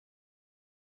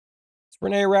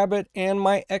Renee Rabbit, and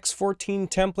my X-14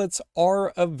 templates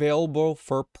are available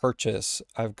for purchase.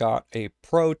 I've got a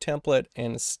Pro template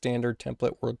and a standard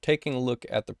template. We're taking a look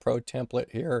at the Pro template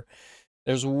here.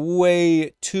 There's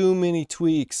way too many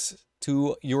tweaks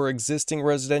to your existing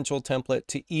residential template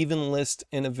to even list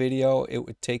in a video. It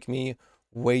would take me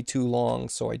way too long.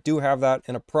 So I do have that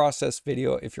in a process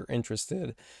video if you're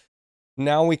interested.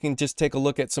 Now we can just take a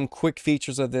look at some quick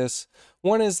features of this.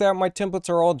 One is that my templates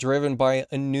are all driven by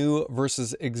a new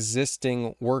versus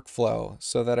existing workflow,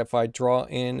 so that if I draw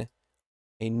in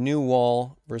a new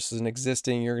wall versus an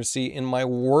existing, you're going to see in my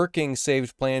working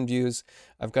saved plan views,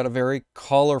 I've got a very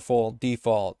colorful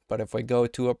default. But if I go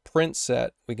to a print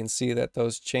set, we can see that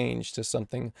those change to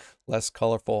something less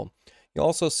colorful. You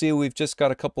also see we've just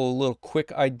got a couple of little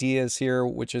quick ideas here,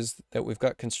 which is that we've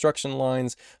got construction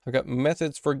lines. I've got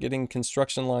methods for getting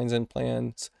construction lines in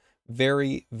plans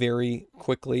very, very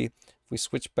quickly. If we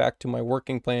switch back to my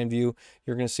working plan view,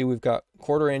 you're going to see we've got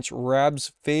 1/4 inch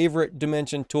Rab's favorite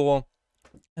dimension tool.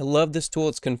 I love this tool.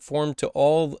 It's conformed to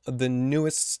all of the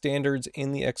newest standards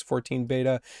in the X-14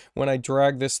 beta. When I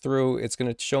drag this through, it's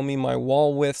going to show me my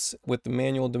wall widths with the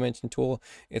manual dimension tool.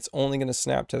 It's only going to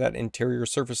snap to that interior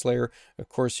surface layer. Of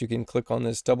course, you can click on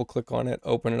this, double click on it,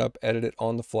 open it up, edit it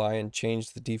on the fly, and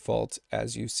change the defaults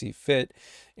as you see fit.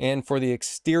 And for the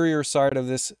exterior side of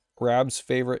this Rab's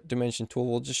favorite dimension tool,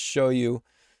 we'll just show you.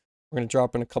 We're going to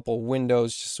drop in a couple of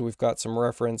windows just so we've got some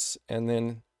reference, and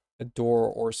then a door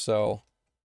or so,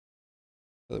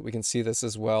 so that we can see this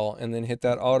as well. And then hit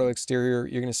that auto exterior.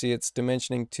 You're going to see it's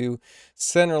dimensioning to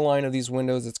center line of these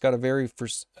windows. It's got a very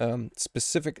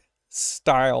specific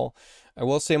style. I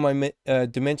will say my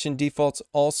dimension defaults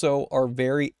also are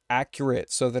very accurate,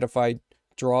 so that if I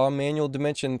draw a manual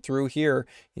dimension through here,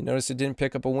 you notice it didn't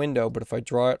pick up a window, but if I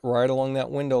draw it right along that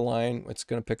window line, it's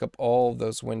going to pick up all of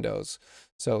those windows.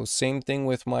 So same thing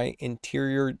with my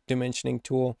interior dimensioning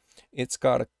tool. It's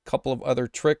got a couple of other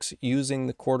tricks using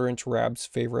the 1/4 inch Rab's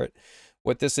favorite.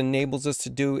 What this enables us to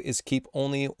do is keep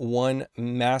only one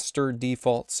master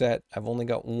default set. I've only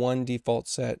got one default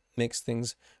set. Makes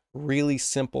things really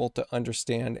simple to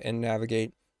understand and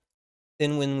navigate.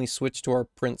 Then when we switch to our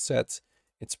print sets,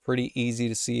 it's pretty easy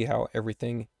to see how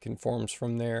everything conforms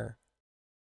from there.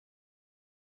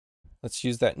 Let's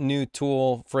use that new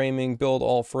tool, framing, build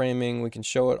all framing. We can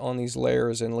show it on these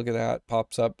layers, and look at that,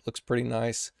 pops up, looks pretty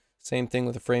nice. Same thing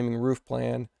with the framing roof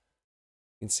plan.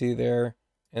 You can see there.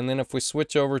 And then if we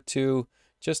switch over to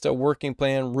just a working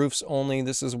plan, roofs only,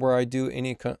 this is where I do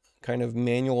any kind of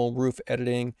manual roof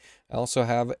editing. I also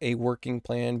have a working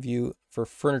plan view for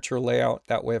furniture layout.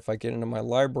 That way, if I get into my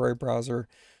library browser,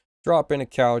 drop in a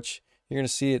couch, you're going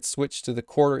to see it switch to the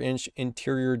 1/4 inch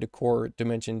interior decor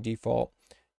dimension default.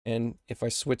 And if I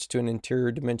switch to an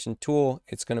interior dimension tool,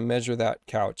 it's going to measure that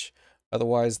couch.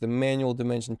 Otherwise, the manual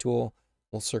dimension tool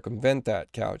will circumvent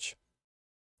that couch.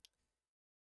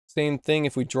 Same thing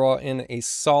if we draw in a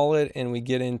solid and we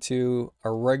get into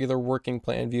a regular working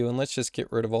plan view. And let's just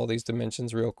get rid of all these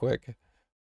dimensions real quick.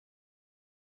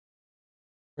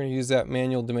 We're going to use that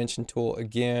manual dimension tool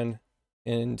again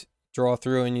and draw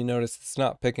through, and you notice it's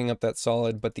not picking up that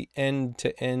solid, but the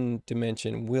end-to-end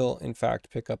dimension will in fact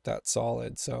pick up that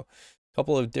solid. So a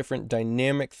couple of different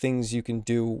dynamic things you can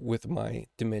do with my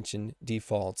dimension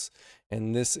defaults,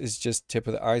 and this is just tip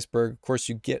of the iceberg. Of course,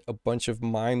 you get a bunch of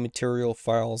my material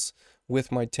files with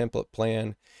my template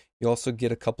plan. You also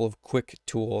get a couple of quick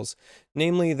tools,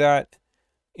 namely that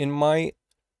in my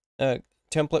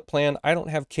template plan, I don't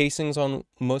have casings on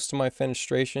most of my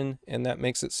fenestration, and that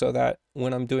makes it so that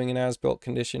when I'm doing an as-built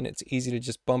condition, it's easy to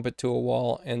just bump it to a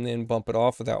wall and then bump it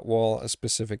off of that wall a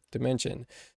specific dimension.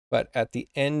 But at the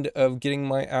end of getting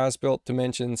my as-built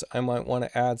dimensions, I might want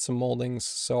to add some moldings,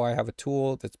 so I have a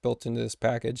tool that's built into this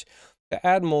package to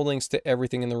add moldings to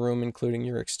everything in the room, including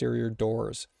your exterior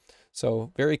doors.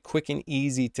 So very quick and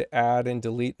easy to add and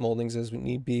delete moldings as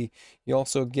need be. You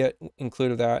also get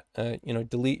included that,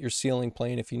 delete your ceiling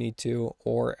plane if you need to,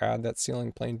 or add that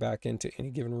ceiling plane back into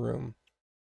any given room.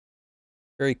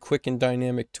 Very quick and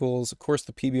dynamic tools. Of course,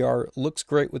 the PBR looks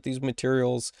great with these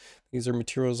materials. These are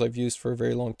materials I've used for a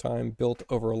very long time, built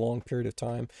over a long period of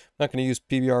time. I'm not going to use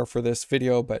PBR for this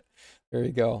video, but there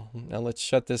you go. Now let's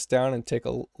shut this down and take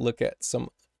a look at some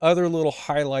other little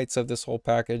highlights of this whole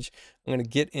package. I'm going to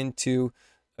get into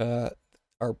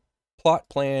our plot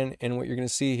plan, and what you're going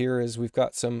to see here is we've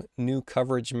got some new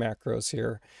coverage macros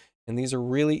here, and these are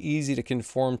really easy to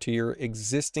conform to your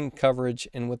existing coverage,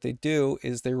 and what they do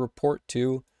is they report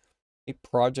to a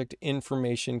project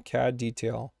information CAD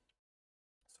detail.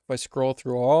 So if I scroll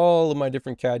through all of my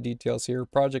different CAD details here,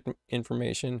 project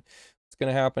information, what's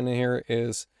going to happen here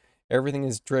is Everything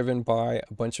is driven by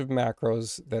a bunch of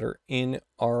macros that are in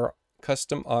our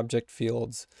custom object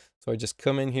fields. So I just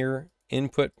come in here,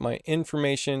 input my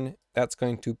information. That's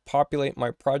going to populate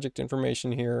my project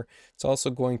information here. It's also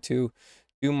going to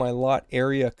do my lot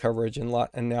area coverage and lot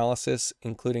analysis,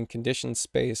 including condition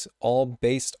space, all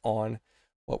based on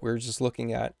what we were just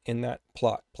looking at in that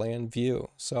plot plan view.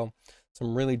 So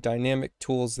some really dynamic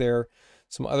tools there.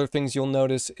 Some other things you'll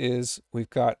notice is we've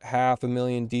got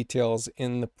 500,000 details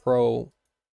in the Pro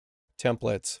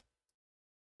templates.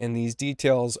 And these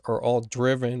details are all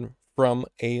driven from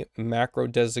a macro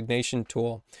designation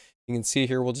tool. You can see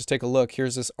here, we'll just take a look.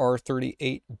 Here's this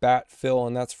R38 bat fill,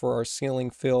 and that's for our ceiling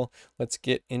fill. Let's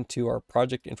get into our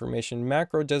project information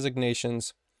macro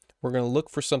designations. We're going to look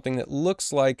for something that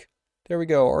looks like, there we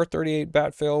go, R38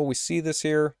 bat fill. We see this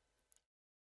here.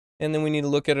 And then we need to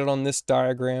look at it on this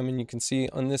diagram, and you can see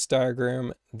on this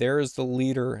diagram, there is the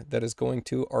leader that is going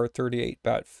to R38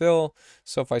 bat fill.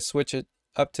 So if I switch it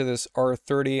up to this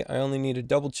R30, I only need to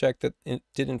double check that it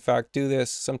did in fact do this.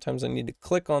 Sometimes I need to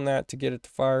click on that to get it to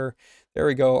fire. There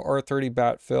we go, R30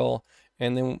 bat fill.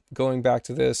 And then going back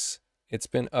to this, it's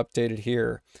been updated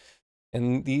here.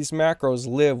 And these macros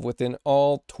live within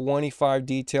all 25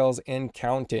 details and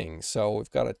counting. So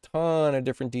we've got a ton of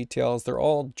different details. They're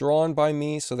all drawn by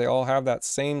me, so they all have that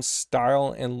same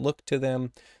style and look to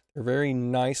them. They're very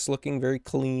nice looking, very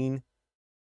clean.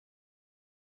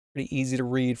 Pretty easy to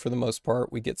read for the most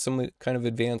part. We get some kind of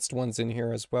advanced ones in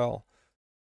here as well.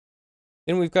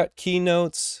 Then we've got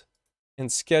keynotes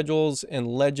and schedules and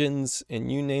legends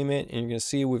and you name it. And you're going to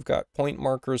see we've got point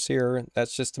markers here.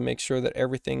 That's just to make sure that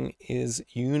everything is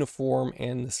uniform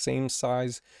and the same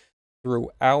size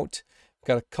throughout.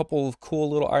 Got a couple of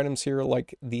cool little items here,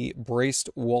 like the braced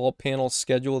wall panel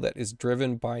schedule that is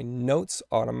driven by notes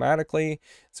automatically.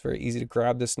 It's very easy to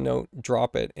grab this note,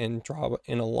 drop it, and drop it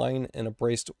in a line in a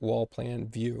braced wall plan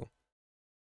view.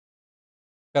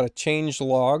 Got a change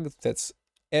log that's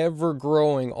ever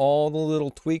growing, all the little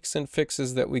tweaks and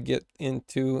fixes that we get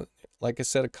into. Like I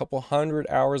said, a couple 100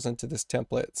 hours into this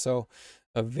template. So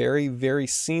a very, very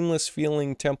seamless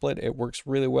feeling template. It works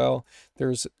really well.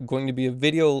 There's going to be a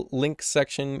video link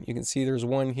section. You can see there's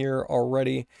one here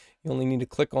already. You only need to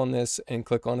click on this and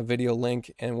click on a video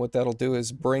link. And what that'll do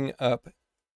is bring up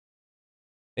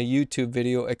a YouTube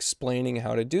video explaining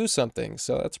how to do something.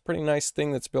 So that's a pretty nice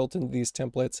thing that's built into these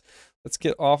templates. Let's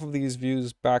get off of these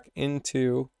views back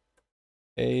into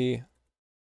a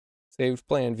saved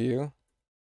plan view.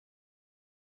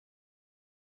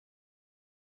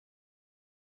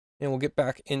 And we'll get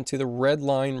back into the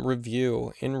Redline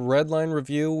review. In Redline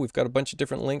review, we've got a bunch of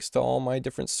different links to all my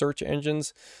different search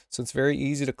engines. So it's very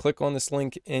easy to click on this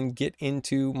link and get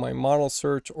into my model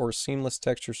search or seamless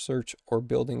texture search or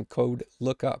building code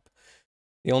lookup.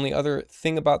 The only other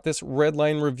thing about this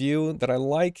Redline review that I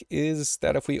like is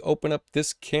that if we open up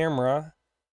this camera,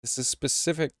 this is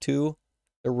specific to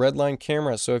the Redline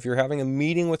camera. So if you're having a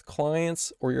meeting with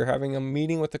clients or you're having a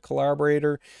meeting with a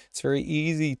collaborator, it's very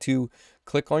easy to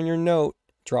click on your note,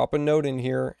 drop a note in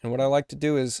here. And what I like to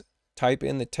do is type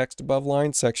in the text above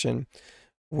line section.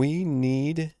 We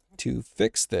need to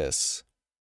fix this.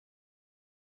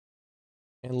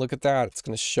 And look at that. It's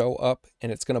going to show up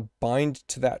and it's going to bind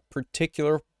to that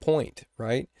particular point,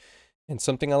 right? And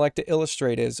something I like to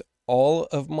illustrate is all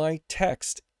of my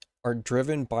text are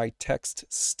driven by text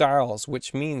styles,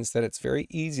 which means that it's very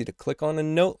easy to click on a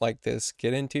note like this,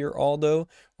 get into your Aldo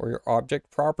or your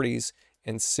object properties,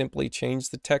 and simply change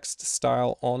the text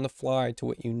style on the fly to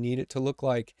what you need it to look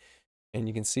like. And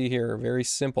you can see here, very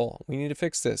simple. We need to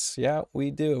fix this. Yeah, we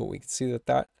do. We can see that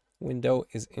that window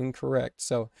is incorrect.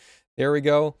 So there we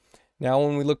go. Now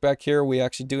when we look back here, we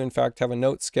actually do in fact have a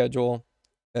note schedule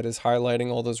that is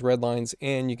highlighting all those red lines.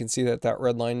 And you can see that that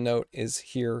red line note is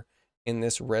here in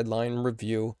this Redline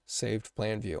review saved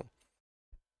plan view.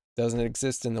 Doesn't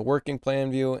exist in the working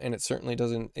plan view, and it certainly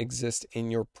doesn't exist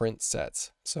in your print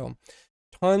sets. So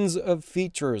tons of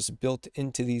features built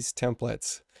into these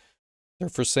templates. They're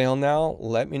for sale now.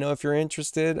 Let me know if you're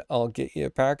interested. I'll get you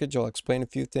a package. I'll explain a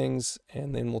few things,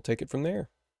 and then we'll take it from there.